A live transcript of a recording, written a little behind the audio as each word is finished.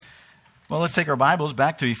Well, let's take our Bibles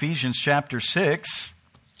back to Ephesians chapter 6.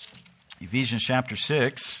 Ephesians chapter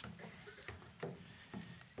 6.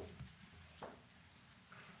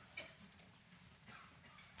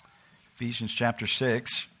 Ephesians chapter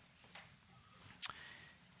 6.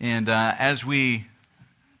 And as we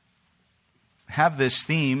have this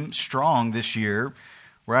theme strong this year,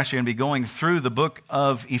 we're actually going to be going through the book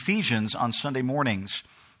of Ephesians on Sunday mornings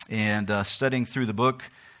and studying through the book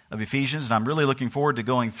of Ephesians. And I'm really looking forward to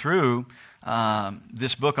going through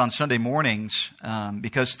this book on Sunday mornings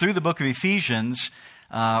because through the book of Ephesians,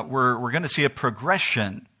 we're going to see a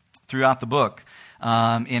progression throughout the book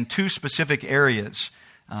in two specific areas.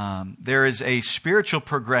 There is a spiritual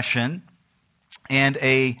progression and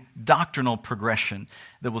a doctrinal progression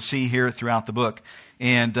that we'll see here throughout the book.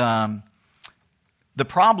 And the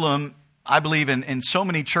problem, I believe, in so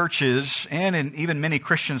many churches and in even many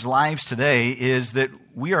Christians' lives today is that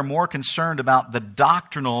we are more concerned about the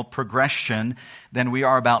doctrinal progression than we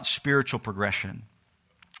are about spiritual progression.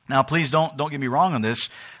 Now, please don't get me wrong on this.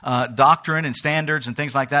 Doctrine and standards and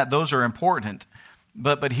things like that, those are important.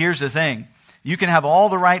 But here's the thing. You can have all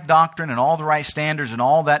the right doctrine and all the right standards and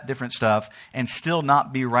all that different stuff and still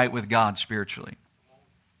not be right with God spiritually.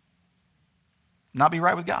 Not be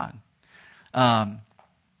right with God.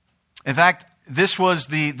 In fact, this was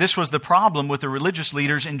the problem with the religious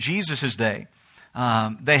leaders in Jesus' day.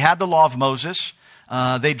 They had the law of Moses.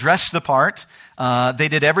 They dressed the part. They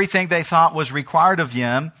did everything they thought was required of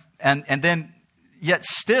them. And then, yet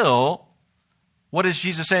still, what does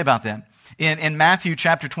Jesus say about them? In Matthew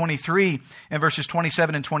chapter 23 and verses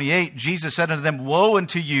 27 and 28, Jesus said unto them, "Woe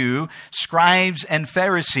unto you, scribes and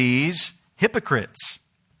Pharisees, hypocrites."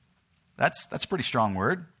 That's a pretty strong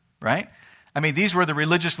word, right? I mean, these were the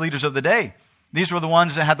religious leaders of the day. These were the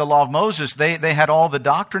ones that had the law of Moses. They had all the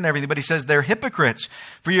doctrine and everything. But he says they're hypocrites.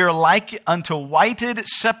 For you're like unto whited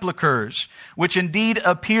sepulchres, which indeed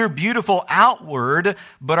appear beautiful outward,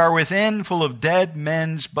 but are within full of dead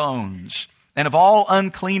men's bones, and of all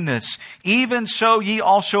uncleanness. Even so ye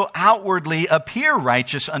also outwardly appear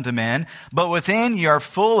righteous unto men, but within ye are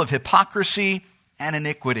full of hypocrisy and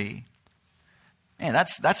iniquity. Man,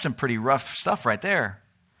 that's some pretty rough stuff right there.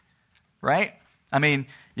 Right? I mean,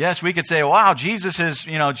 yes, we could say, wow, Jesus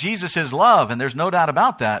is love, and there's no doubt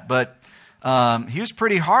about that. But he was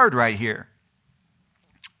pretty hard right here.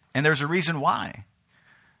 And there's a reason why.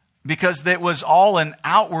 Because it was all an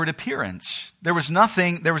outward appearance. There was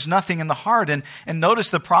nothing in the heart. And notice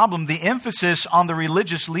the problem, the emphasis on the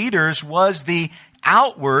religious leaders was the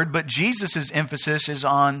outward, but Jesus' emphasis is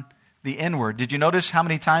on the inward. Did you notice how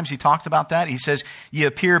many times he talked about that? He says, ye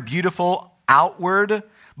appear beautiful outward,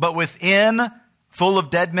 but within full of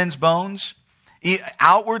dead men's bones.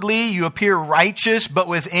 Outwardly you appear righteous, but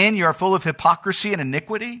within you are full of hypocrisy and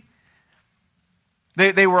iniquity.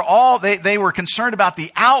 They were concerned about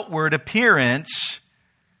the outward appearance,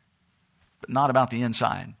 but not about the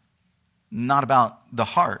inside, not about the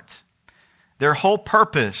heart. Their whole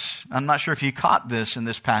purpose, I'm not sure if you caught this in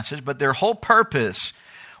this passage, but their whole purpose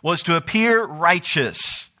was to appear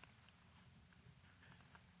righteous,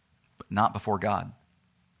 but not before God.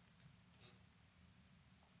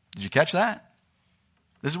 Did you catch that?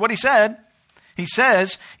 This is what he said. He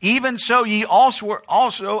says, even so ye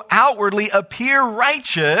also outwardly appear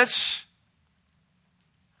righteous.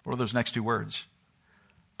 What are those next two words?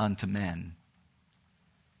 Unto men.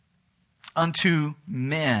 Unto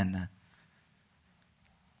men.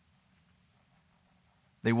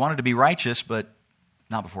 They wanted to be righteous, but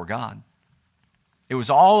not before God. It was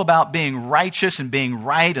all about being righteous and being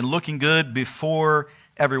right and looking good before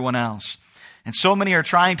everyone else. And so many are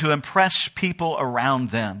trying to impress people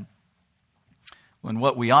around them, when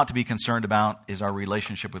what we ought to be concerned about is our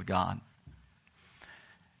relationship with God.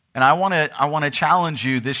 And I want to challenge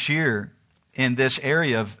you this year in this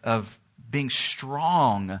area of being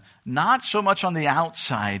strong, not so much on the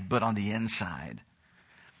outside, but on the inside.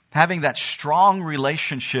 Having that strong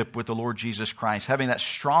relationship with the Lord Jesus Christ, having that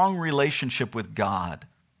strong relationship with God,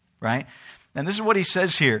 right? And this is what he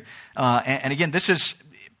says here. And again, this is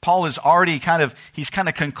Paul is already he's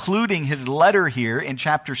concluding his letter here in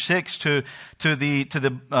chapter 6 to the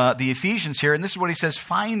Ephesians here. And this is what he says,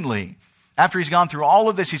 finally. After he's gone through all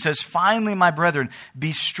of this, he says, finally, my brethren,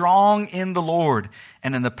 be strong in the Lord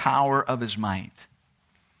and in the power of his might.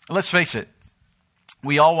 Let's face it.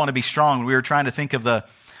 We all want to be strong. We were trying to think of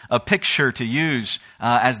a picture to use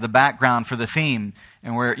as the background for the theme.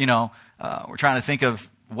 And we're trying to think of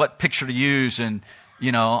what picture to use. And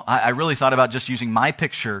I really thought about just using my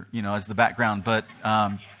picture, as the background, but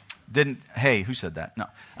hey, who said that?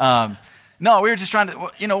 No. No, we were just trying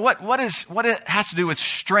to, what it has to do with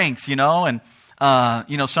strength, and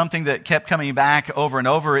something that kept coming back over and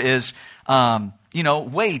over is,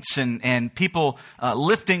 weights and people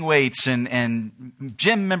lifting weights and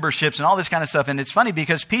gym memberships and all this kind of stuff. And it's funny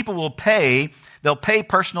because people will they'll pay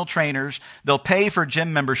personal trainers, they'll pay for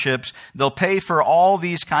gym memberships, they'll pay for all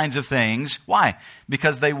these kinds of things. Why?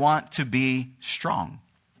 Because they want to be strong.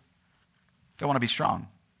 They want to be strong,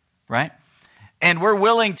 right? And we're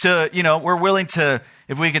willing to,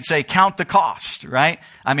 if we could say, count the cost, right?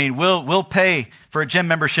 I mean, we'll pay for a gym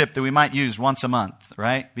membership that we might use once a month,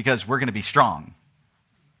 right? Because we're going to be strong.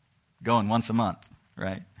 Going once a month,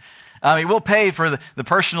 right? I mean, we'll pay for the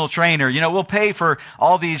personal trainer. We'll pay for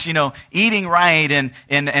all these, eating right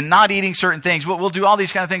and not eating certain things. We'll do all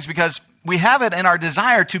these kind of things because we have it in our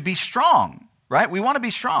desire to be strong, right? We want to be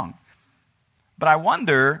strong. But I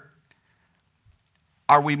wonder,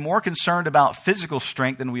 are we more concerned about physical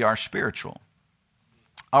strength than we are spiritual?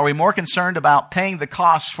 Are we more concerned about paying the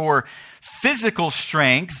cost for physical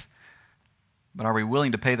strength, but are we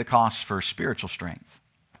willing to pay the cost for spiritual strength?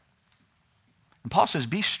 And Paul says,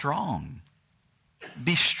 be strong.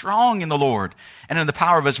 Be strong in the Lord and in the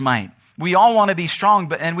power of his might. We all want to be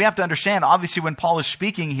strong, and we have to understand, obviously, when Paul is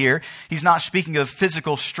speaking here, he's not speaking of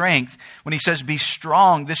physical strength. When he says be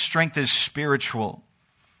strong, this strength is spiritual.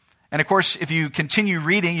 And of course, if you continue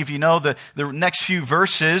reading, if you know the next few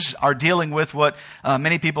verses are dealing with what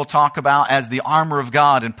many people talk about as the armor of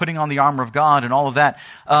God and putting on the armor of God and all of that,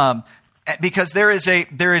 because there is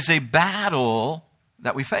a battle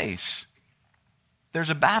that we face. There's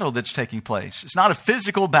a battle that's taking place. It's not a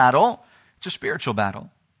physical battle, it's a spiritual battle.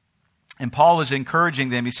 And Paul is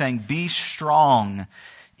encouraging them. He's saying, be strong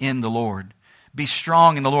in the Lord. Be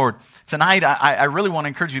strong in the Lord. Tonight, I really want to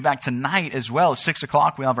encourage you back tonight as well. At 6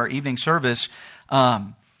 o'clock, we have our evening service.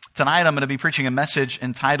 Tonight, I'm going to be preaching a message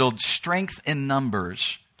entitled Strength in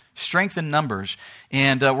Numbers. Strength in numbers.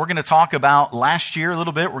 And we're going to talk about last year a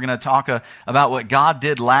little bit. We're going to talk about what God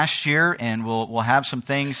did last year, and we'll have some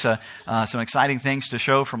things, some exciting things to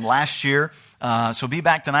show from last year. So be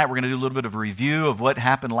back tonight. We're going to do a little bit of a review of what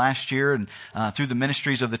happened last year and through the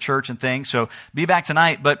ministries of the church and things. So be back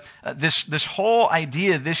tonight. But this whole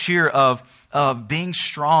idea this year of being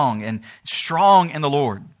strong and strong in the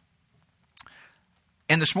Lord.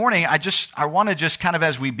 And this morning, I want to just kind of,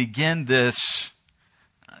 as we begin this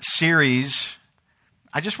series,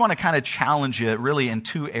 I just want to kind of challenge you really in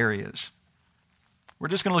two areas. We're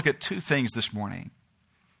just going to look at two things this morning.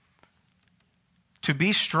 To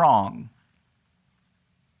be strong,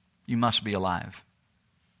 you must be alive.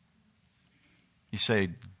 You say,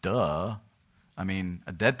 duh. I mean,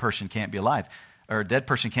 a dead person can't be alive, or a dead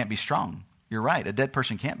person can't be strong. You're right, a dead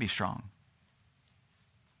person can't be strong.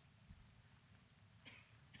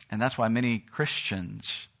 And that's why many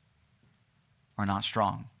Christians are not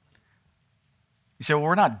strong. You say, well,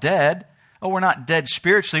 we're not dead. Oh, we're not dead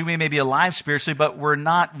spiritually. We may be alive spiritually, but we're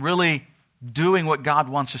not really doing what God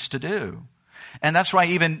wants us to do. And that's why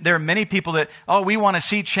even there are many people that, we want to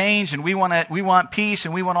see change and we want peace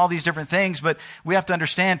and we want all these different things. But we have to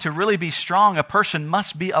understand, to really be strong, a person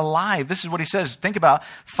must be alive. This is what he says. Think about,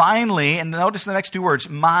 finally, and notice the next two words,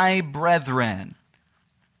 my brethren.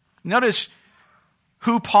 Notice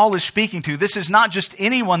who Paul is speaking to. This is not just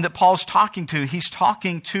anyone that Paul's talking to. He's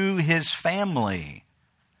talking to his family.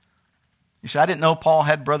 You say, I didn't know Paul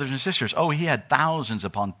had brothers and sisters. Oh, he had thousands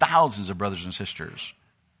upon thousands of brothers and sisters.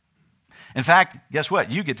 In fact, guess what?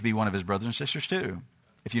 You get to be one of his brothers and sisters too,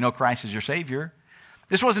 if you know Christ as your Savior.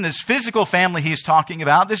 This wasn't his physical family he's talking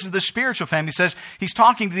about. This is the spiritual family. He says he's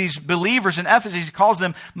talking to these believers in Ephesus. He calls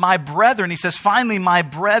them my brethren. He says, finally, my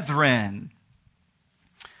brethren.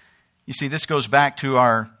 You see, this goes back to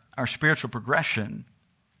our spiritual progression.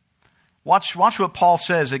 Watch what Paul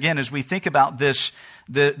says, again, as we think about this.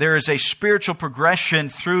 There is a spiritual progression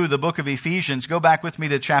through the book of Ephesians. Go back with me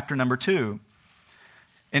to chapter number 2.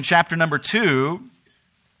 In chapter number 2,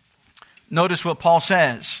 notice what Paul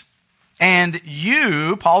says. And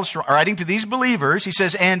you, Paul's writing to these believers, he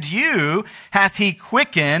says, and you hath he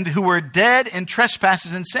quickened who were dead in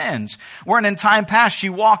trespasses and sins, wherein in time past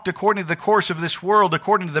you walked according to the course of this world,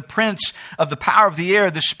 according to the prince of the power of the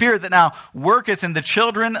air, the spirit that now worketh in the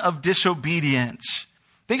children of disobedience.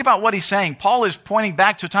 Think about what he's saying. Paul is pointing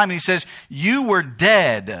back to a time and he says, you were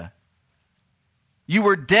dead. You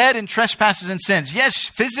were dead in trespasses and sins. Yes,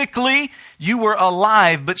 physically you were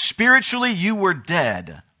alive, but spiritually you were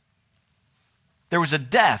dead. There was a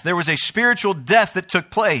death. There was a spiritual death that took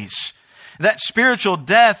place. That spiritual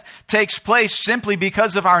death takes place simply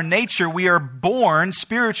because of our nature. We are born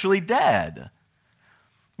spiritually dead.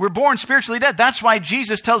 We're born spiritually dead. That's why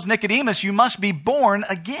Jesus tells Nicodemus, you must be born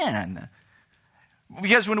again.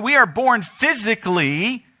 Because when we are born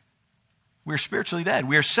physically, we're spiritually dead.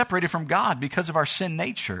 We are separated from God because of our sin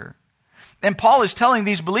nature. And Paul is telling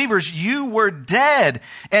these believers, you were dead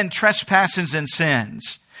in trespasses and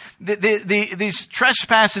sins. These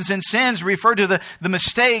trespasses and sins refer to the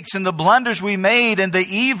mistakes and the blunders we made and the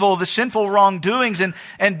evil, the sinful wrongdoings.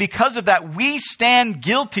 And because of that, we stand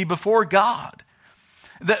guilty before God.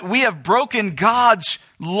 That we have broken God's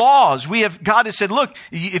laws. God has said, look,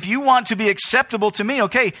 if you want to be acceptable to me,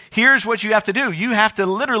 okay, here's what you have to do. You have to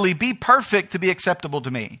literally be perfect to be acceptable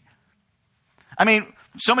to me. I mean,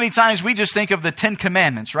 so many times we just think of the 10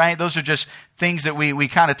 Commandments, right? Those are just things that we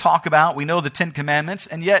kind of talk about. We know the 10 Commandments,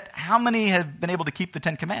 and yet how many have been able to keep the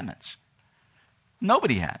 10 Commandments?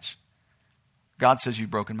 Nobody has. God says,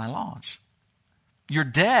 you've broken my laws. You're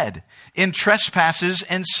dead in trespasses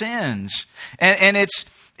and sins. And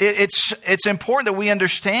it's important that we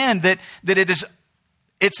understand that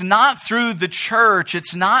it's not through the church.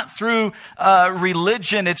 It's not through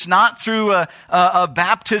religion. It's not through a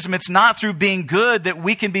baptism. It's not through being good that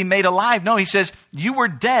we can be made alive. No, he says, you were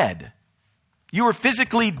dead. You were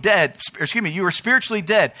physically dead. You were spiritually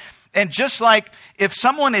dead. And just like if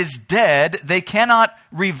someone is dead, they cannot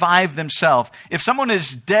revive themselves. If someone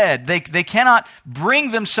is dead, they cannot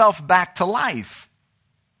bring themselves back to life.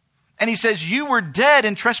 And he says, you were dead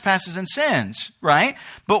in trespasses and sins, right?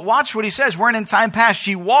 But watch what he says. Wherein in time past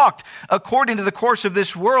ye walked according to the course of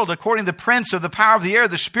this world, according to the prince of the power of the air,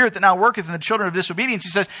 the spirit that now worketh in the children of disobedience.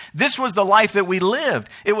 He says, this was the life that we lived.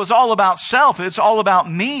 It was all about self. It's all about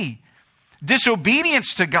me.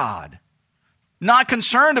 Disobedience to God. Not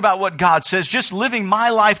concerned about what God says, just living my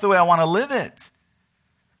life the way I want to live it.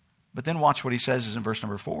 But then watch what he says is in verse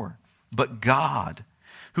number 4. But God,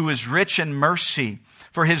 who is rich in mercy,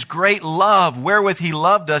 for his great love wherewith he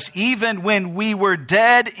loved us, even when we were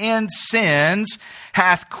dead in sins,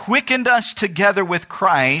 hath quickened us together with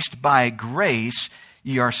Christ. By grace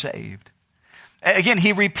ye are saved. Again,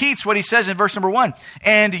 he repeats what he says in verse number 1.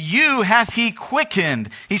 And you hath he quickened.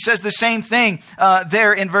 He says the same thing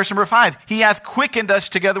there in verse number 5. He hath quickened us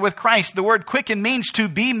together with Christ. The word quicken means to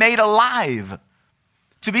be made alive.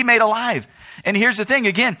 To be made alive. And here's the thing,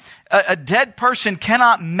 again, a dead person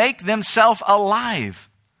cannot make themselves alive.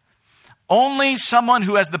 Only someone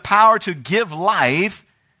who has the power to give life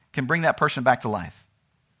can bring that person back to life.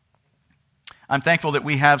 I'm thankful that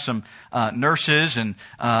we have some nurses and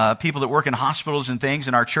people that work in hospitals and things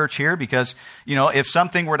in our church here because, you know, if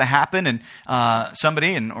something were to happen and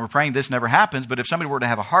somebody, and we're praying this never happens, but if somebody were to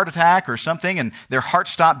have a heart attack or something and their heart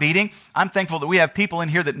stopped beating, I'm thankful that we have people in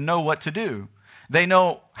here that know what to do. They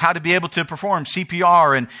know how to be able to perform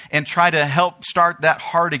CPR and try to help start that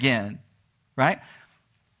heart again, right?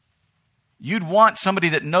 You'd want somebody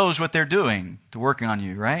that knows what they're doing to work on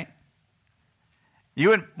you, right? You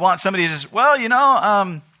wouldn't want somebody to just, well, you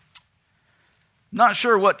know, not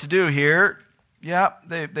sure what to do here. Yeah,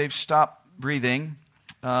 they've stopped breathing.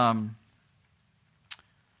 Maybe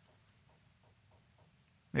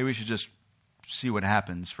we should just see what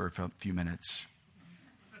happens for a few minutes.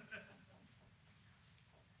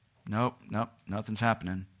 Nope, nothing's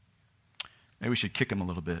happening. Maybe we should kick him a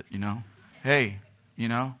little bit, you know. Hey, you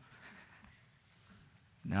know.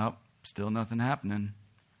 Nope, still nothing happening.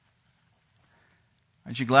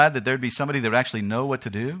 Aren't you glad that there'd be somebody that would actually know what to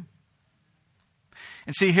do?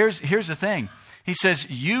 And see, here's the thing. He says,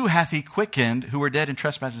 you hath he quickened who were dead in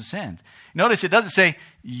trespasses and sins. Notice it doesn't say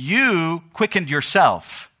you quickened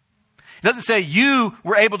yourself. It doesn't say you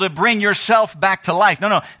were able to bring yourself back to life.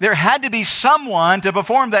 No. There had to be someone to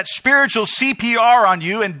perform that spiritual CPR on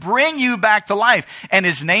you and bring you back to life. And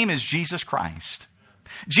his name is Jesus Christ.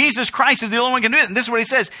 Jesus Christ is the only one who can do it. And this is what he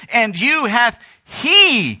says. And you hath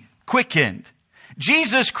he quickened.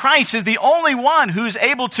 Jesus Christ is the only one who's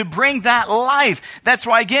able to bring that life. That's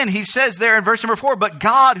why, again, he says there in verse number 4, but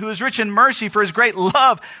God, who is rich in mercy for his great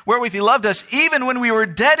love, wherewith he loved us, even when we were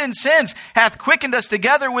dead in sins, hath quickened us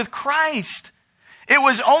together with Christ. It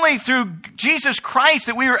was only through Jesus Christ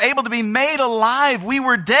that we were able to be made alive. We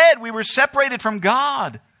were dead. We were separated from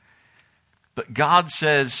God. But God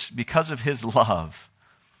says, because of his love,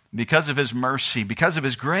 because of his mercy, because of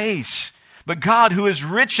his grace, but God, who is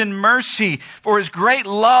rich in mercy for his great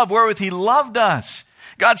love wherewith he loved us.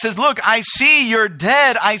 God says, look, I see you're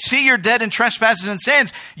dead. I see you're dead in trespasses and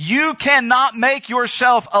sins. You cannot make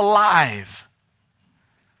yourself alive.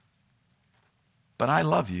 But I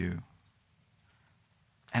love you.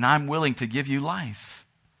 And I'm willing to give you life.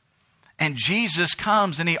 And Jesus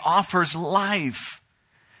comes and he offers life.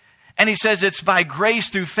 And he says it's by grace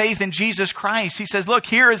through faith in Jesus Christ. He says, look,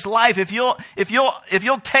 here is life. If you'll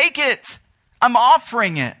take it, I'm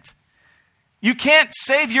offering it. You can't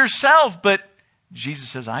save yourself, but Jesus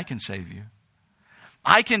says, I can save you.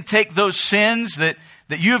 I can take those sins that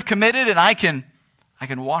you have committed and I can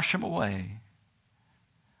wash them away.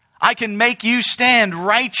 I can make you stand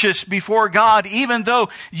righteous before God, even though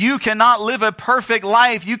you cannot live a perfect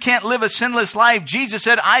life. You can't live a sinless life. Jesus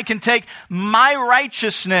said, I can take my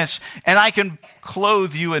righteousness and I can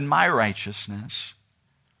clothe you in my righteousness.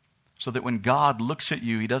 So that when God looks at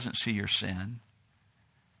you, He doesn't see your sin.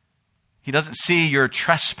 He doesn't see your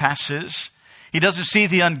trespasses. He doesn't see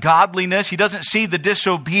the ungodliness. He doesn't see the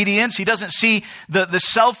disobedience. He doesn't see the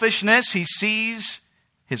selfishness. He sees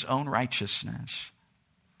His own righteousness.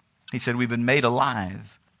 He said, we've been made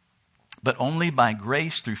alive, but only by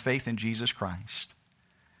grace through faith in Jesus Christ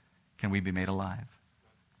can we be made alive.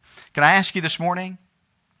 Can I ask you this morning,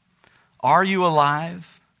 are you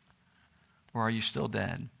alive or are you still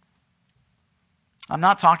dead? I'm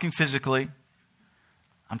not talking physically.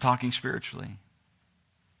 I'm talking spiritually.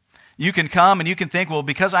 You can come and you can think, well,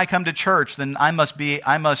 because I come to church, then I must be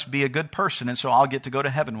a good person, and so I'll get to go to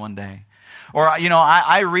heaven one day. Or,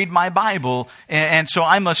 I read my Bible, and so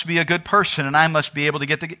I must be a good person, and I must be able to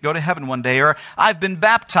go to heaven one day. Or I've been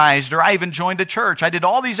baptized, or I even joined a church. I did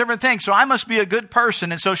all these different things, so I must be a good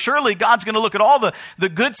person. And so surely God's going to look at all the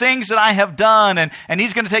good things that I have done, and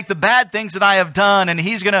He's going to take the bad things that I have done, and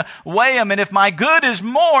He's going to weigh them. And if my good is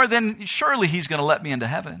more, then surely He's going to let me into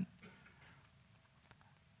heaven.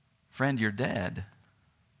 Friend, you're dead.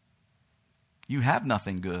 You have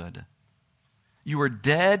nothing good. You are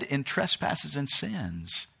dead in trespasses and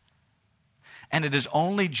sins. And it is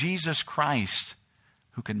only Jesus Christ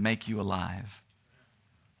who can make you alive.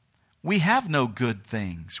 We have no good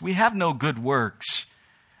things. We have no good works.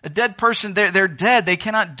 A dead person, they're dead. They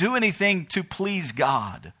cannot do anything to please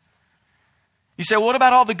God. You say, well, what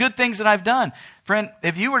about all the good things that I've done? Friend,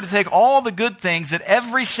 if you were to take all the good things that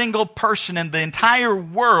every single person in the entire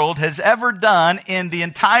world has ever done in the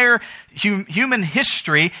entire human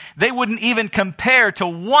history, they wouldn't even compare to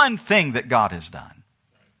one thing that God has done.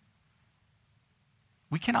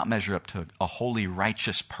 We cannot measure up to a holy,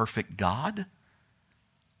 righteous, perfect God.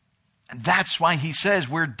 And that's why He says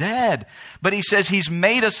we're dead. But He says He's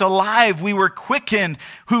made us alive. We were quickened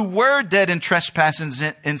who were dead in trespasses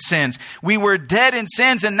and sins. We were dead in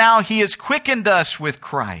sins, and now He has quickened us with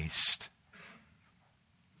Christ.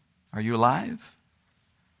 Are you alive?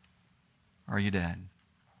 Or are you dead?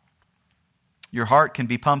 Your heart can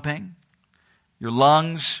be pumping, your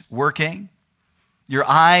lungs working, your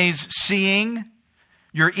eyes seeing,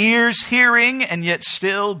 your ears hearing, and yet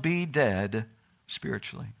still be dead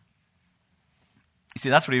spiritually. You see,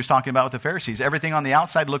 that's what He was talking about with the Pharisees. Everything on the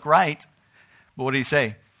outside looked right, but what did He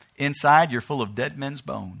say? Inside, you're full of dead men's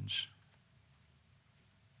bones.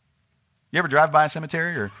 You ever drive by a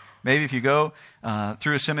cemetery, or maybe if you go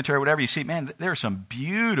through a cemetery or whatever, you see, man, there are some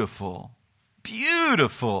beautiful,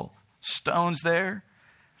 beautiful stones there.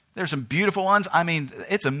 There's some beautiful ones. I mean,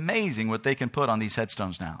 it's amazing what they can put on these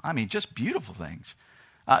headstones now. I mean, just beautiful things.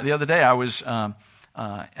 The other day, I was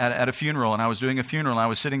at a funeral, and I was doing a funeral, and I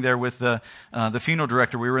was sitting there with the funeral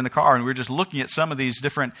director. We were in the car, and we were just looking at some of these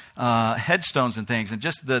different headstones and things, and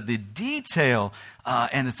just the detail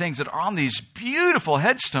and the things that are on these beautiful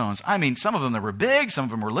headstones. I mean, some of them that were big, some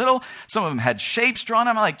of them were little, some of them had shapes drawn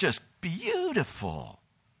on them, like just beautiful.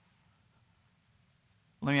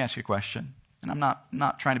 Let me ask you a question, and I'm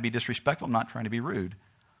not trying to be disrespectful, I'm not trying to be rude,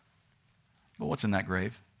 but what's in that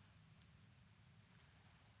grave?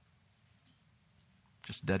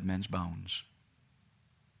 Just dead men's bones.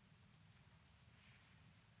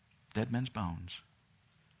 Dead men's bones.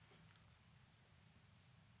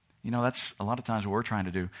 That's a lot of times what we're trying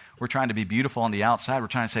to do. We're trying to be beautiful on the outside. We're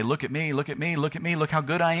trying to say, look at me, look at me, look at me, look how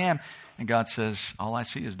good I am. And God says, all I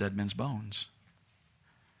see is dead men's bones.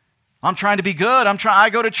 I'm trying to be good. I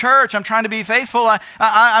go to church. I'm trying to be faithful.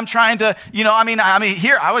 I'm trying to,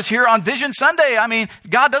 I was here on Vision Sunday. I mean,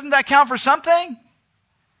 God, doesn't that count for something?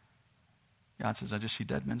 God says, I just see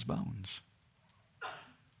dead men's bones.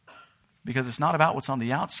 Because it's not about what's on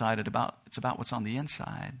the outside, it's about what's on the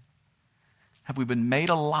inside. Have we been made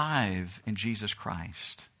alive in Jesus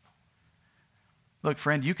Christ? Look,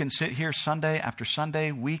 friend, you can sit here Sunday after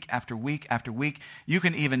Sunday, week after week after week. You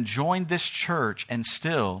can even join this church and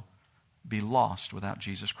still be lost without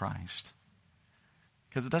Jesus Christ.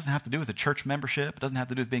 Because it doesn't have to do with a church membership. It doesn't have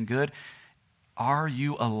to do with being good. Are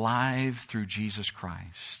you alive through Jesus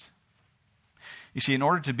Christ? You see, in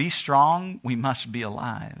order to be strong, we must be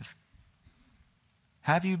alive.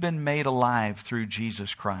 Have you been made alive through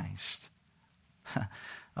Jesus Christ?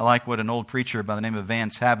 I like what an old preacher by the name of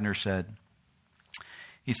Vance Havner said.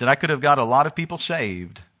 He said, I could have got a lot of people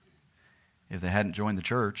saved if they hadn't joined the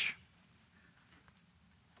church.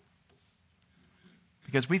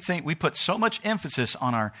 Because we think we put so much emphasis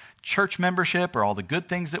on our church membership or all the good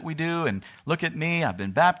things that we do. And look at me, I've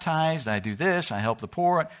been baptized, I do this, I help the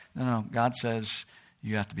poor. No, God says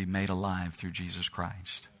you have to be made alive through Jesus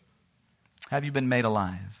Christ. Have you been made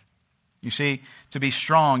alive? You see, to be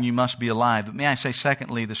strong, you must be alive. But may I say,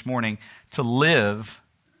 secondly, this morning, to live,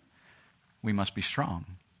 we must be strong.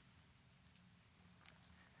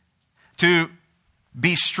 To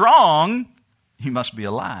be strong, you must be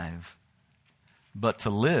alive. But to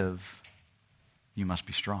live, you must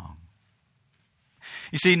be strong.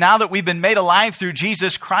 You see, now that we've been made alive through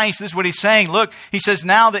Jesus Christ, this is what he's saying. Look, he says,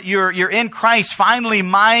 now that you're in Christ, finally,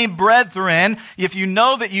 my brethren, if you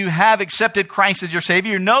know that you have accepted Christ as your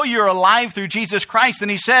Savior, you know you're alive through Jesus Christ, then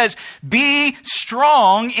he says, be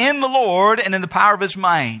strong in the Lord and in the power of his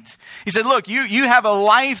might. He said, look, you have a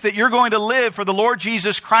life that you're going to live for the Lord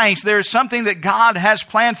Jesus Christ. There is something that God has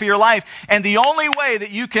planned for your life. And the only way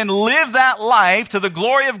that you can live that life to the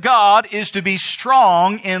glory of God is to be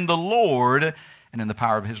strong in the Lord and in the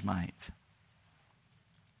power of his might.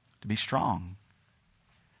 To be strong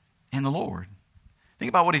in the Lord. Think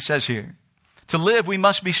about what he says here. To live, we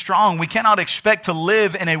must be strong. We cannot expect to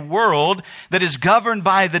live in a world that is governed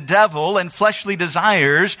by the devil and fleshly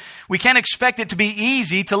desires. We can't expect it to be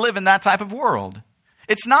easy to live in that type of world.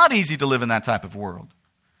 It's not easy to live in that type of world.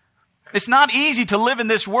 It's not easy to live in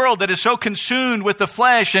this world that is so consumed with the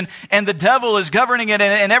flesh and the devil is governing it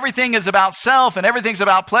and everything is about self and everything's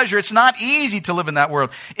about pleasure. It's not easy to live in that world.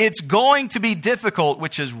 It's going to be difficult,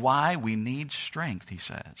 which is why we need strength, he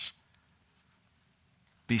says.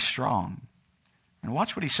 Be strong. And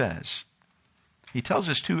watch what he says. He tells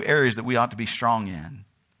us two areas that we ought to be strong in.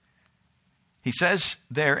 He says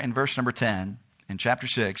there in verse number 10 in chapter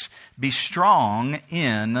 6, be strong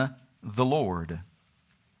in the Lord.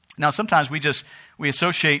 Now, sometimes we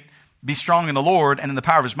associate be strong in the Lord and in the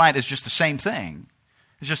power of his might as just the same thing.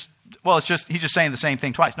 He's just saying the same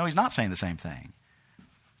thing twice. No, he's not saying the same thing.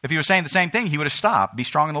 If he was saying the same thing, he would have stopped. Be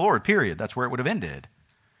strong in the Lord, period. That's where it would have ended.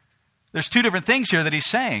 There's two different things here that he's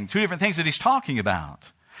saying, two different things that he's talking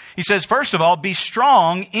about. He says, first of all, be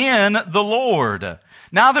strong in the Lord.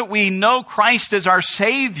 Now that we know Christ as our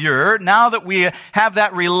Savior, now that we have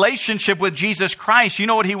that relationship with Jesus Christ, you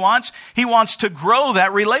know what he wants? He wants to grow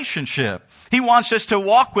that relationship. He wants us to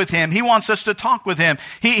walk with him. He wants us to talk with him.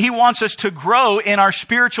 He wants us to grow in our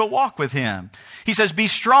spiritual walk with him. He says, be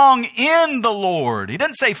strong in the Lord. He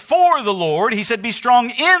didn't say for the Lord. He said, be strong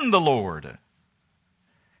in the Lord.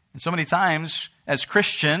 And so many times, as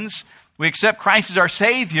Christians, we accept Christ as our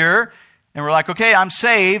Savior, and we're like, okay, I'm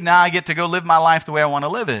saved. Now I get to go live my life the way I want to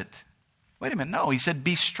live it. Wait a minute. No, he said,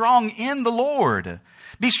 be strong in the Lord.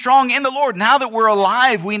 Be strong in the Lord. Now that we're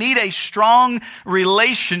alive, we need a strong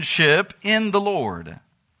relationship in the Lord.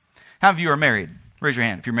 How many of you are married? Raise your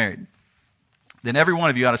hand if you're married. Then every one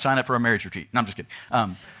of you ought to sign up for a marriage retreat. No, I'm just kidding.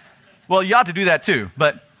 Well, you ought to do that too.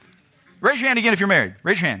 But raise your hand again if you're married.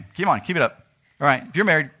 Raise your hand. Keep on. Keep it up. All right. If you're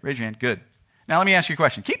married, raise your hand. Good. Now let me ask you a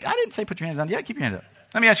question. I didn't say put your hands down. Yeah, keep your hand up.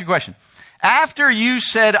 Let me ask you a question. After you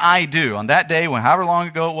said I do on that day, however long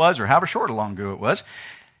ago it was or however short long ago it was,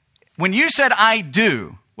 when you said I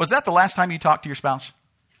do, was that the last time you talked to your spouse?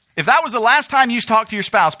 If that was the last time you talked to your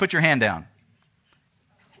spouse, put your hand down.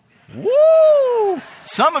 Woo!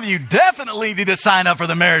 Some of you definitely need to sign up for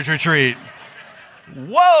the marriage retreat.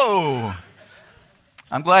 Whoa!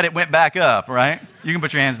 I'm glad it went back up, right? You can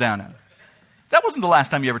put your hands down now. That wasn't the last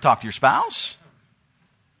time you ever talked to your spouse.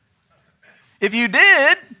 If you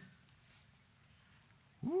did,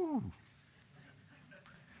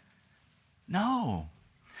 no,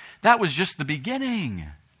 that was just the beginning.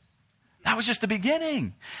 That was just the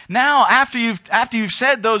beginning. Now, after you've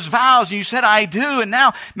said those vows and you said I do, and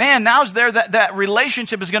now's there that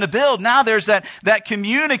relationship is going to build. Now there's that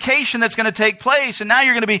communication that's going to take place, and now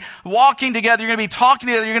you're going to be walking together, you're going to be talking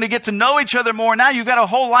together, you're going to get to know each other more. Now you've got a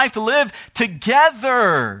whole life to live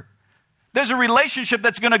together. There's a relationship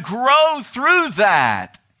that's going to grow through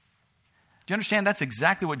that. Do you understand? That's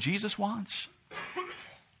exactly what Jesus wants.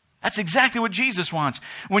 That's exactly what Jesus wants.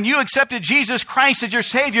 When you accepted Jesus Christ as your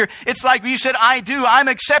Savior, it's like you said, I do. I'm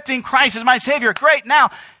accepting Christ as my Savior. Great.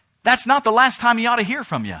 Now, that's not the last time he ought to hear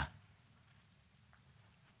from you.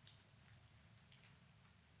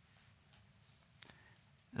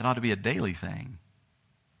 That ought to be a daily thing.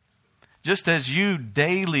 Just as you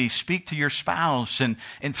daily speak to your spouse and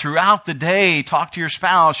throughout the day talk to your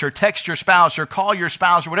spouse or text your spouse or call your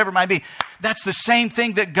spouse or whatever it might be, that's the same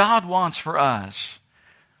thing that God wants for us.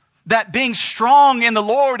 That being strong in the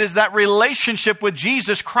Lord is that relationship with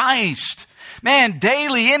Jesus Christ. man,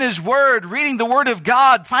 daily in His Word, reading the Word of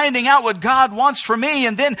God, finding out what God wants for me,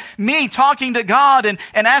 and then me talking to God and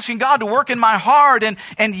asking God to work in my heart and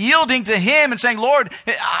yielding to Him and saying, Lord,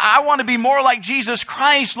 I want to be more like Jesus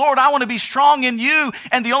Christ. Lord, I want to be strong in You.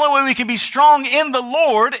 And the only way we can be strong in the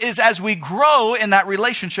Lord is as we grow in that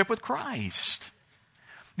relationship with Christ.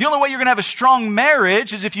 The only way you're going to have a strong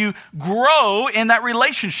marriage is if you grow in that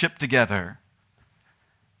relationship together.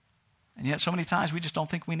 And yet so many times we just don't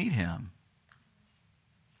think we need Him.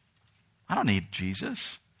 I don't need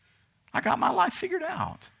Jesus. I got my life figured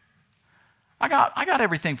out. I got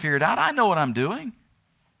everything figured out. I know what I'm doing.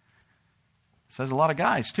 Says a lot of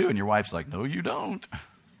guys too, and your wife's like, no, you don't.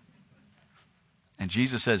 And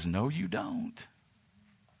Jesus says, no, you don't.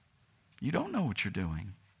 You don't know what you're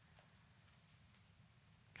doing.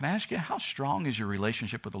 Can I ask you, how strong is your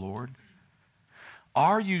relationship with the Lord?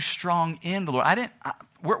 Are you strong in the Lord?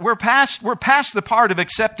 We're past the part of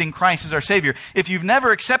accepting Christ as our Savior. If you've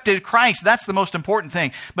never accepted Christ, that's the most important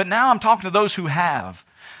thing. But now I'm talking to those who have.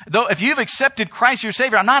 Though if you've accepted Christ as your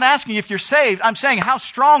Savior, I'm not asking you if you're saved. I'm saying, how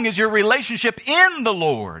strong is your relationship in the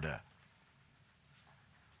Lord?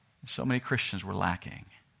 So many Christians were lacking.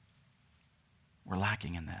 We're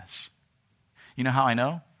lacking in this. You know how I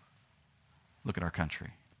know? Look at our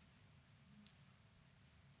country.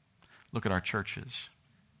 Look at our churches.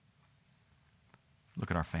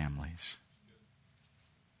 Look at our families.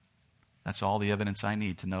 That's all the evidence I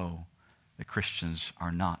need to know that Christians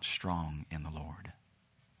are not strong in the Lord.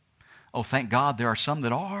 Oh, thank God there are some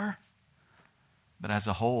that are. But as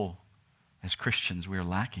a whole, as Christians, we are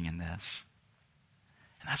lacking in this.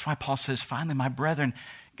 And that's why Paul says, finally, my brethren,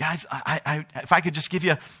 guys, if I could just give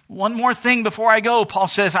you one more thing before I go. Paul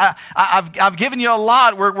says, I've given you a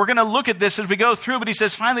lot. We're going to look at this as we go through. But he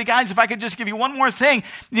says, finally, guys, if I could just give you one more thing,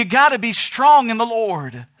 you got to be strong in the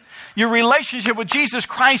Lord. Your relationship with Jesus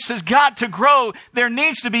Christ has got to grow. There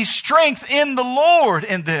needs to be strength in the Lord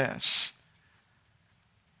in this.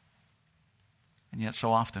 And yet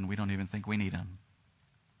so often we don't even think we need Him.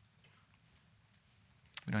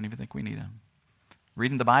 We don't even think we need Him.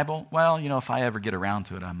 Reading the Bible? Well, if I ever get around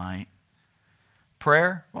to it, I might.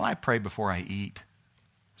 Prayer? Well, I pray before I eat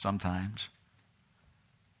sometimes.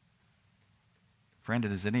 Friend,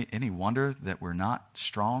 it is any wonder that we're not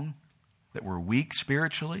strong, that we're weak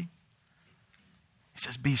spiritually? He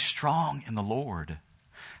says, be strong in the Lord.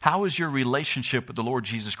 How is your relationship with the Lord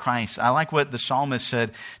Jesus Christ? I like what the psalmist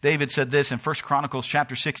said. David said this in 1 Chronicles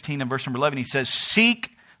chapter 16 and verse number 11. He says,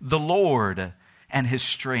 seek the Lord and His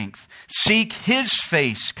strength. Seek His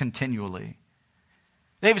face continually.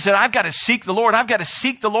 David said, I've got to seek the Lord. I've got to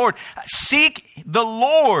seek the Lord. Seek the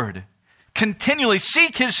Lord continually.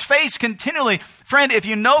 Seek His face continually. Friend, if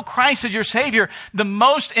you know Christ as your Savior, the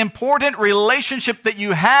most important relationship that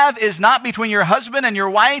you have is not between your husband and your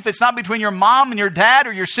wife. It's not between your mom and your dad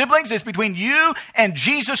or your siblings. It's between you and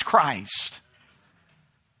Jesus Christ.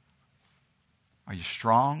 Are you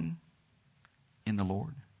strong in the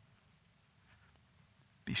Lord?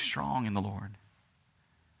 Be strong in the Lord.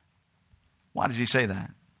 Why does he say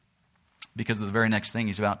that? Because of the very next thing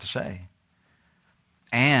he's about to say.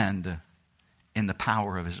 And in the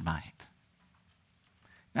power of His might.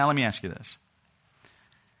 Now let me ask you this.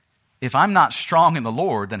 If I'm not strong in the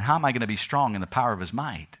Lord, then how am I going to be strong in the power of His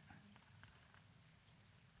might?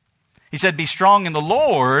 He said, be strong in the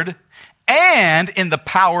Lord and in the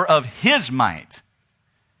power of His might.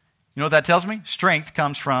 You know what that tells me? Strength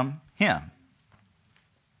comes from Him.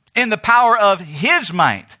 In the power of His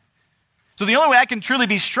might. So the only way I can truly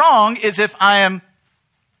be strong is if I am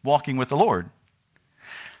walking with the Lord.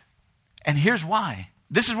 And here's why.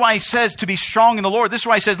 This is why he says to be strong in the Lord. This is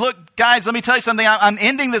why he says, look, guys, let me tell you something. I'm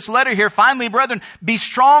ending this letter here. Finally, brethren, be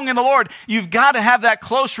strong in the Lord. You've got to have that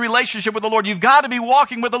close relationship with the Lord. You've got to be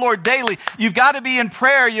walking with the Lord daily. You've got to be in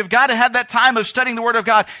prayer. You've got to have that time of studying the Word of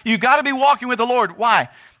God. You've got to be walking with the Lord. Why?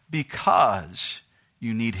 Because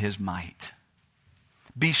you need His might.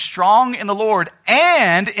 Be strong in the Lord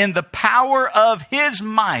and in the power of His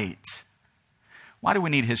might. Why do we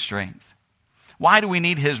need His strength? Why do we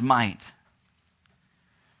need His might?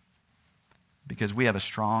 Because we have a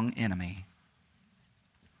strong enemy.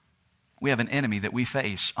 We have an enemy that we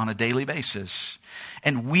face on a daily basis.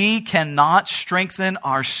 And we cannot strengthen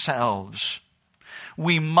ourselves.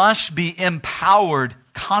 We must be empowered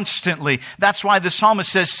constantly. That's why the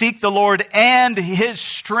psalmist says, seek the Lord and His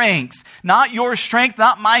strength. Not your strength,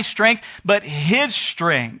 not my strength, but His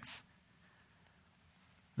strength.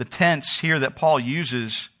 The tense here that Paul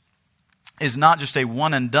uses is not just a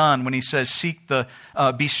one and done when he says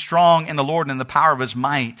be strong in the Lord and in the power of His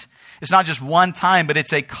might. It's not just one time, but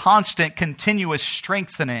it's a constant, continuous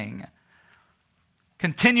strengthening.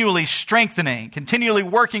 Continually strengthening, continually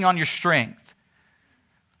working on your strength.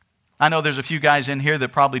 I know there's a few guys in here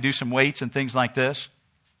that probably do some weights and things like this.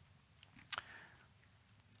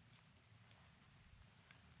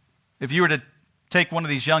 If you were to take one of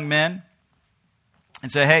these young men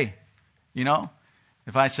and say, hey,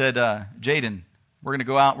 if I said, Jaden, we're going to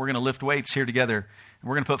go out, we're going to lift weights here together, and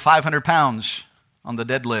we're going to put 500 pounds on the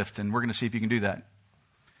deadlift, and we're going to see if you can do that.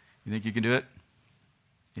 You think you can do it?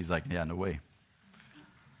 He's like, yeah, no way.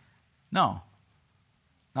 No,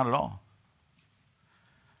 not at all.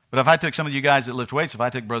 But if I took some of you guys that lift weights, if I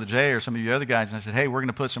took Brother Jay or some of you other guys and I said, hey, we're going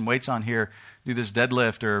to put some weights on here, do this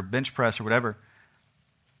deadlift or bench press or whatever,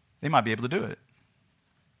 they might be able to do it.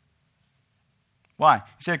 Why? You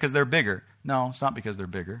say because they're bigger. No, it's not because they're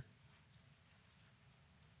bigger.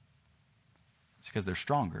 It's because they're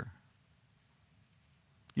stronger.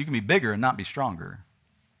 You can be bigger and not be stronger.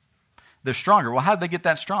 They're stronger. Well, how did they get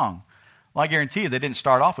that strong? Well, I guarantee you they didn't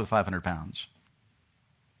start off with 500 pounds.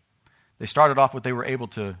 They started off what they were able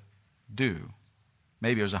to do.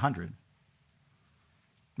 Maybe it was 100.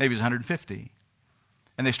 Maybe it was 150.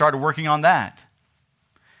 And they started working on that.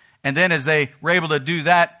 And then as they were able to do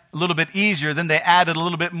that a little bit easier, then they added a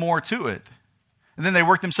little bit more to it. And then they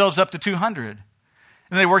worked themselves up to 200.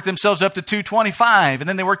 And they worked themselves up to 225. And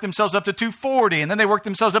then they worked themselves up to 240. And then they worked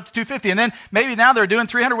themselves up to 250. And then maybe now they're doing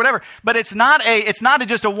 300, whatever. But it's not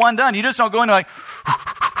just a one done. You just don't go into like,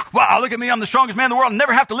 wow, look at me, I'm the strongest man in the world. I'll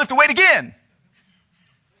never have to lift a weight again.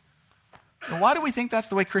 Well, why do we think that's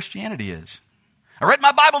the way Christianity is? I read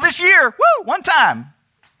my Bible this year. One time.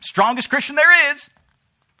 Strongest Christian there is.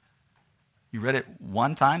 You read it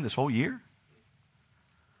one time this whole year?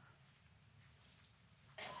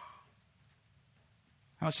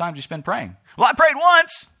 How much time did you spend praying? Well, I prayed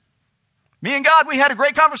once. Me and God, we had a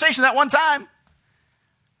great conversation that one time.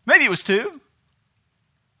 Maybe it was 2.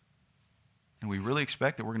 And we really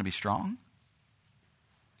expect that we're going to be strong?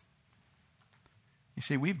 You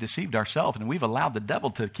see, we've deceived ourselves and we've allowed the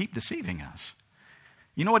devil to keep deceiving us.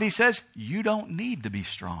 You know what he says? You don't need to be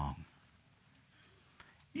strong.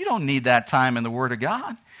 You don't need that time in the Word of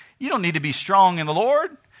God. You don't need to be strong in the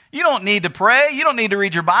Lord. You don't need to pray. You don't need to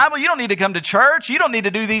read your Bible. You don't need to come to church. You don't need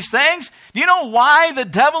to do these things. Do you know why the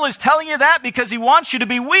devil is telling you that? Because he wants you to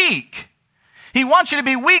be weak. He wants you to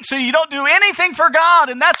be weak so you don't do anything for God.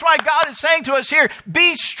 And that's why God is saying to us here,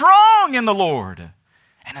 be strong in the Lord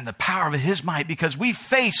and in the power of His might, because we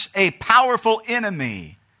face a powerful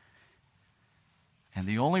enemy. And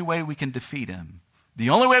the only way we can defeat him,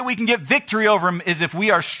 the only way we can get victory over him, is if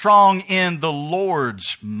we are strong in the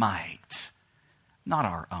Lord's might, not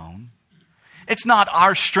our own. It's not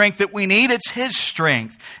our strength that we need, it's His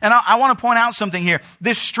strength. And I want to point out something here.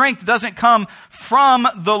 This strength doesn't come from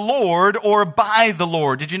the Lord or by the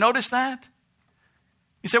Lord. Did you notice that?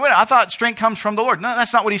 You say, wait, I thought strength comes from the Lord. No,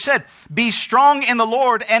 that's not what He said. Be strong in the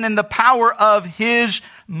Lord and in the power of His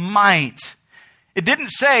might. It didn't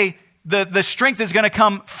say the strength is going to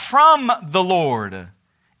come from the Lord.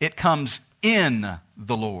 It comes in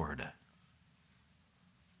the Lord.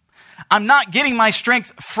 I'm not getting my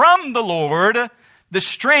strength from the Lord. The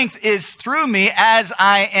strength is through me as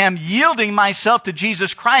I am yielding myself to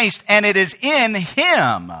Jesus Christ, and it is in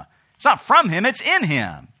Him. It's not from Him, it's in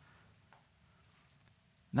Him.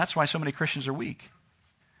 And that's why so many Christians are weak.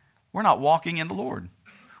 We're not walking in the Lord.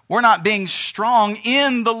 We're not being strong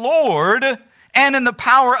in the Lord and in the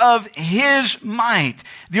power of His might.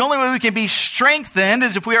 The only way we can be strengthened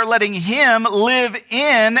is if we are letting Him live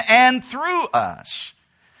in and through us.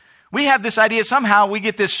 We have this idea somehow we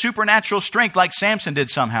get this supernatural strength like Samson did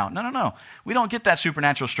somehow. No. We don't get that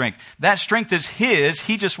supernatural strength. That strength is His.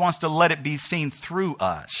 He just wants to let it be seen through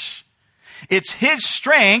us. It's His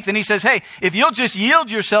strength, and He says, hey, if you'll just yield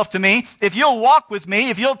yourself to me, if you'll walk with me,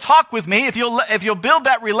 if you'll talk with me, if you'll build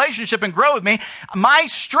that relationship and grow with me, my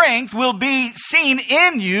strength will be seen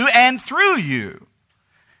in you and through you.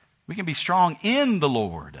 We can be strong in the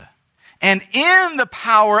Lord and in the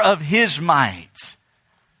power of His might.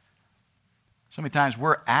 So many times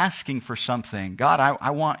we're asking for something. God,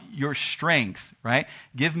 I want your strength, right?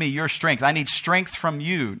 Give me your strength. I need strength from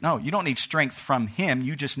you. No, you don't need strength from Him.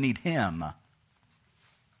 You just need Him.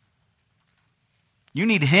 You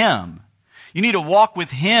need Him. You need to walk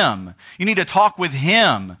with Him. You need to talk with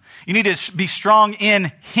Him. You need to be strong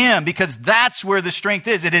in Him, because that's where the strength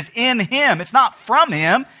is. It is in Him. It's not from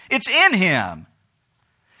Him. It's in Him.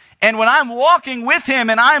 And when I'm walking with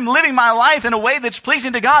Him and I'm living my life in a way that's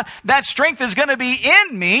pleasing to God, that strength is going to be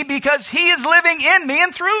in me because He is living in me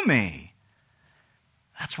and through me.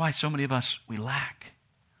 That's why so many of us, we lack.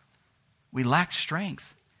 We lack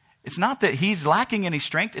strength. It's not that He's lacking any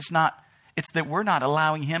strength. It's It's that we're not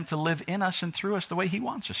allowing Him to live in us and through us the way He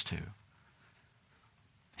wants us to.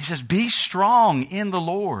 He says, be strong in the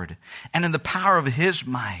Lord and in the power of His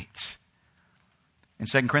might. In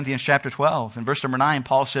 2 Corinthians chapter 12, in verse number 9,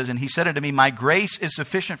 Paul says, and He said unto me, my grace is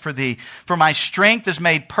sufficient for thee, for my strength is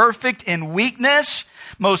made perfect in weakness.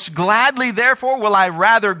 Most gladly, therefore, will I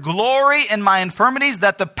rather glory in my infirmities,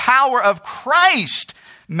 that the power of Christ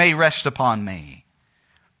may rest upon me.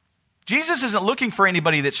 Jesus isn't looking for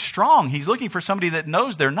anybody that's strong. He's looking for somebody that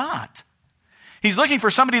knows they're not. He's looking for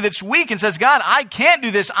somebody that's weak and says, God, I can't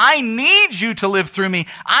do this. I need you to live through me.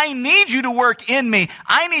 I need you to work in me.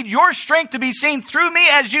 I need your strength to be seen through me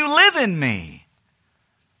as you live in me.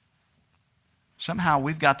 Somehow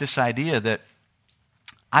we've got this idea that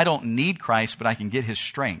I don't need Christ, but I can get His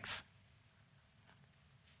strength.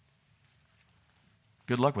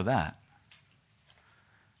 Good luck with that.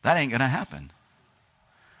 That ain't going to happen.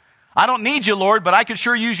 I don't need you, Lord, but I could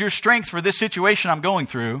sure use your strength for this situation I'm going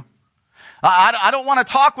through. I don't want to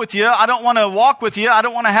talk with you. I don't want to walk with you. I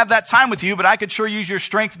don't want to have that time with you, but I could sure use your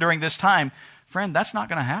strength during this time. Friend, that's not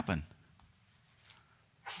going to happen.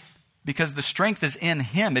 Because the strength is in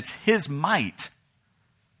Him. It's His might.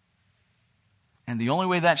 And the only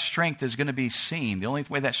way that strength is going to be seen, the only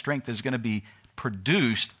way that strength is going to be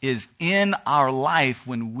produced is in our life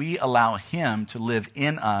when we allow Him to live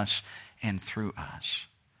in us and through us.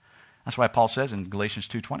 That's why Paul says in Galatians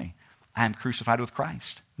 2:20, I am crucified with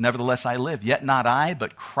Christ. Nevertheless I live, yet not I,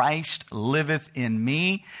 but Christ liveth in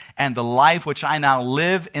me. And the life which I now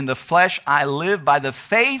live in the flesh, I live by the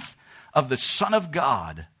faith of the Son of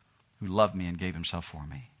God, who loved me and gave Himself for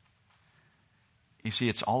me. You see,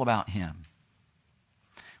 it's all about Him.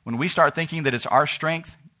 When we start thinking that it's our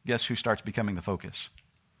strength, guess who starts becoming the focus?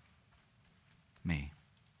 Me.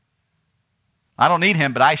 I don't need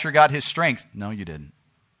Him, but I sure got His strength. No, you didn't.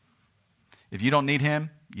 If you don't need Him,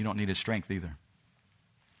 you don't need His strength either.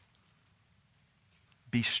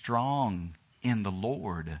 Be strong in the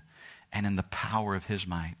Lord and in the power of His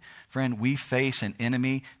might. Friend, we face an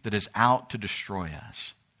enemy that is out to destroy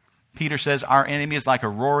us. Peter says our enemy is like a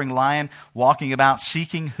roaring lion walking about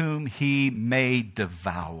seeking whom he may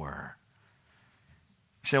devour.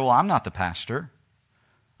 You say, well, I'm not the pastor.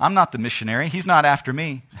 I'm not the missionary. He's not after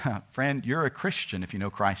me. Friend, you're a Christian if you know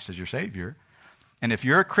Christ as your Savior. And if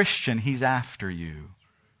you're a Christian, He's after you.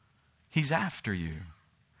 He's after you.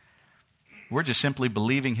 We're just simply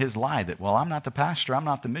believing his lie that, well, I'm not the pastor, I'm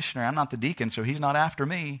not the missionary, I'm not the deacon, so he's not after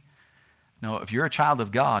me. No, if you're a child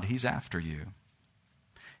of God, He's after you.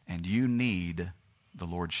 And you need the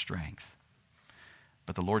Lord's strength.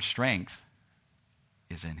 But the Lord's strength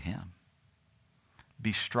is in Him.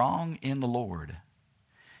 Be strong in the Lord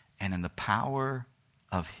and in the power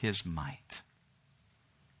of His might.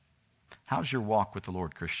 How's your walk with the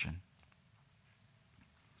Lord, Christian?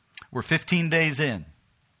 We're 15 days in.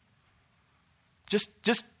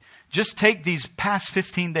 Just take these past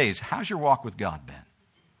 15 days. How's your walk with God been?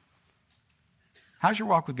 How's your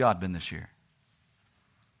walk with God been this year?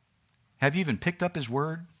 Have you even picked up His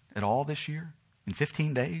Word at all this year in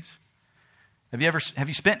 15 days? Have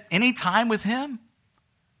you spent any time with Him?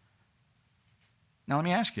 Now let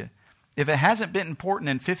me ask you, if it hasn't been important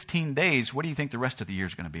in 15 days, what do you think the rest of the year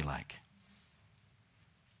is going to be like?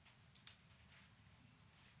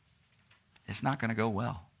 It's not going to go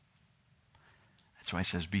well. That's why He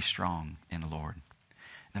says, be strong in the Lord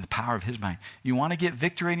and the power of His might. You want to get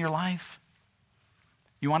victory in your life?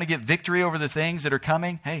 You want to get victory over the things that are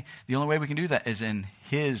coming? Hey, the only way we can do that is in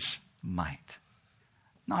His might,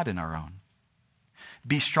 not in our own.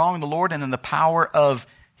 Be strong in the Lord and in the power of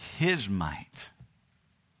His might.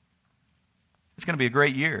 It's going to be a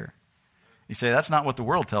great year. You say, that's not what the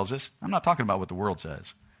world tells us. I'm not talking about what the world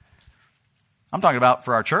says. I'm talking about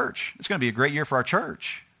for our church. It's going to be a great year for our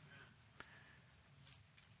church.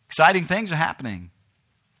 Exciting things are happening.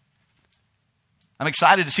 I'm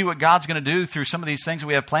excited to see what God's going to do through some of these things that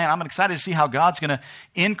we have planned. I'm excited to see how God's going to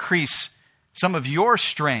increase some of your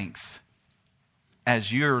strength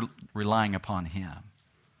as you're relying upon Him.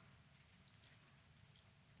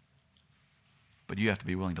 But you have to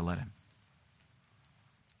be willing to let Him.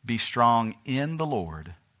 Be strong in the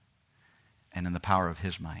Lord and in the power of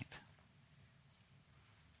His might.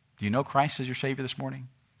 Do you know Christ as your Savior this morning?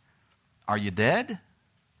 Are you dead?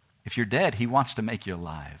 If you're dead, He wants to make you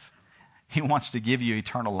alive. He wants to give you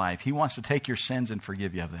eternal life. He wants to take your sins and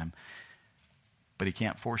forgive you of them. But He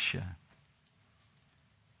can't force you.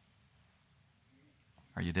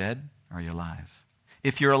 Are you dead? Or are you alive?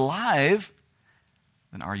 If you're alive,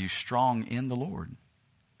 then are you strong in the Lord?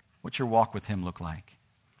 What's your walk with Him look like?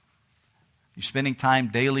 You spending time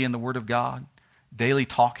daily in the Word of God? Daily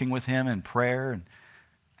talking with Him in prayer?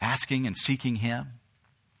 asking and seeking Him.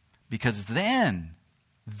 Because then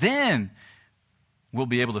we'll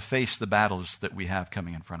be able to face the battles that we have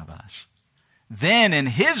coming in front of us. Then in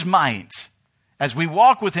His might, as we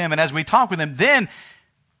walk with Him and as we talk with Him, then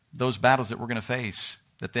those battles that we're going to face,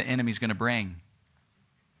 that the enemy's going to bring,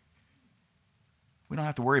 we don't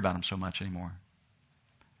have to worry about them so much anymore.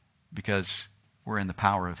 Because we're in the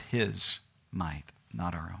power of His might,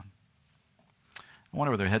 not our own. I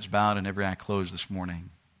wonder with our heads bowed and every eye closed this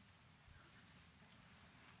morning.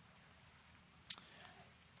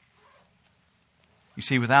 You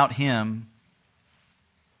see, without Him,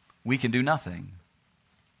 we can do nothing.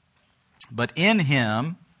 But in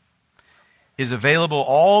Him is available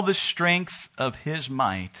all the strength of His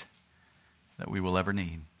might that we will ever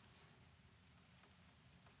need.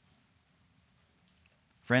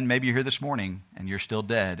 Friend, maybe you're here this morning and you're still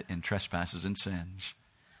dead in trespasses and sins.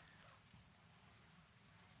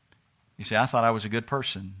 You say, I thought I was a good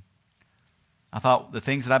person. I thought the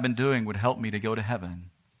things that I've been doing would help me to go to heaven.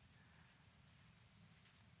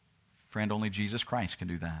 Friend, only Jesus Christ can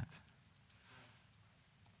do that.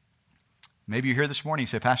 Maybe you're here this morning and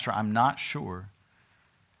you say, Pastor, I'm not sure.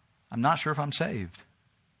 I'm not sure if I'm saved.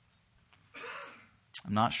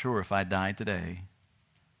 I'm not sure if I died today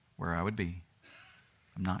where I would be.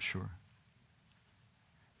 I'm not sure.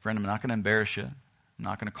 Friend, I'm not going to embarrass you. I'm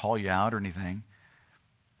not going to call you out or anything.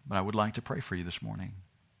 But I would like to pray for you this morning.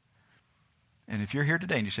 And if you're here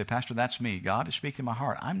today and you say, Pastor, that's me. God is speaking to my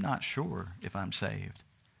heart. I'm not sure if I'm saved.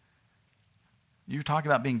 You talk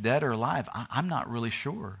about being dead or alive. I'm not really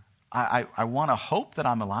sure. I want to hope that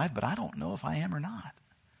I'm alive, but I don't know if I am or not.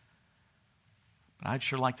 But I'd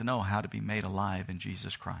sure like to know how to be made alive in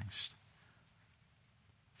Jesus Christ.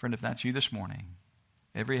 Friend, if that's you this morning,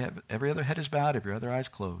 every other head is bowed, every other eye is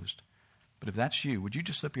closed. But if that's you, would you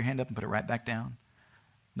just slip your hand up and put it right back down?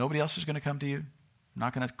 Nobody else is going to come to you. I'm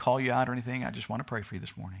not going to call you out or anything. I just want to pray for you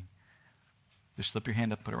this morning. Just slip your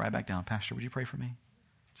hand up and put it right back down. Pastor, would you pray for me?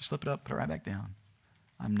 Just slip it up, put it right back down.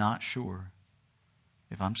 I'm not sure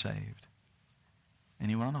if I'm saved.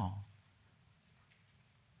 Anyone at all?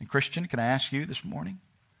 And Christian, can I ask you this morning?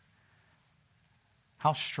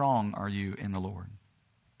 How strong are you in the Lord?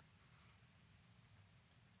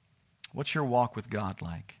 What's your walk with God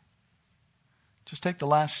like? Just take the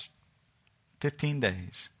last 15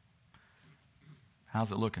 days.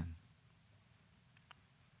 How's it looking?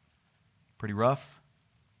 Pretty rough?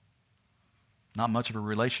 Not much of a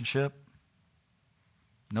relationship?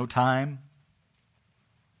 No time?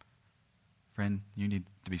 Friend, you need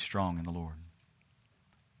to be strong in the Lord.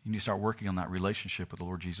 You need to start working on that relationship with the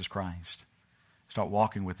Lord Jesus Christ. Start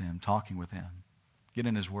walking with Him, talking with Him. Get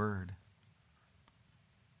in His Word.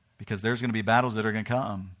 Because there's going to be battles that are going to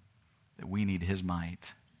come that we need His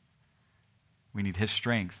might. We need His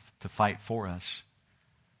strength to fight for us.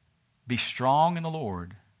 Be strong in the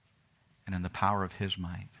Lord and in the power of His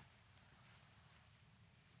might.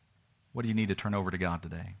 What do you need to turn over to God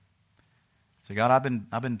today? Say, God,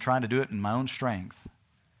 I've been trying to do it in my own strength.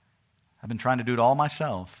 I've been trying to do it all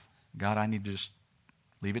myself. God, I need to just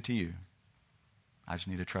leave it to you. I just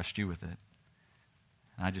need to trust you with it.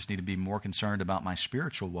 And I just need to be more concerned about my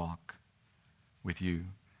spiritual walk with you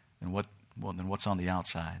than what's on the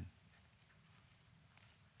outside.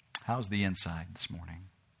 How's the inside this morning?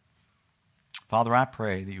 Father, I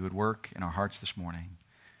pray that you would work in our hearts this morning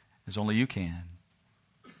as only you can.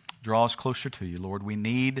 Draw us closer to you, Lord. We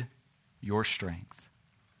need your strength.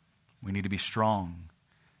 We need to be strong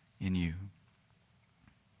in you.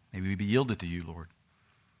 May we be yielded to you, Lord.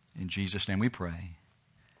 In Jesus' name we pray.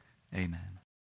 Amen.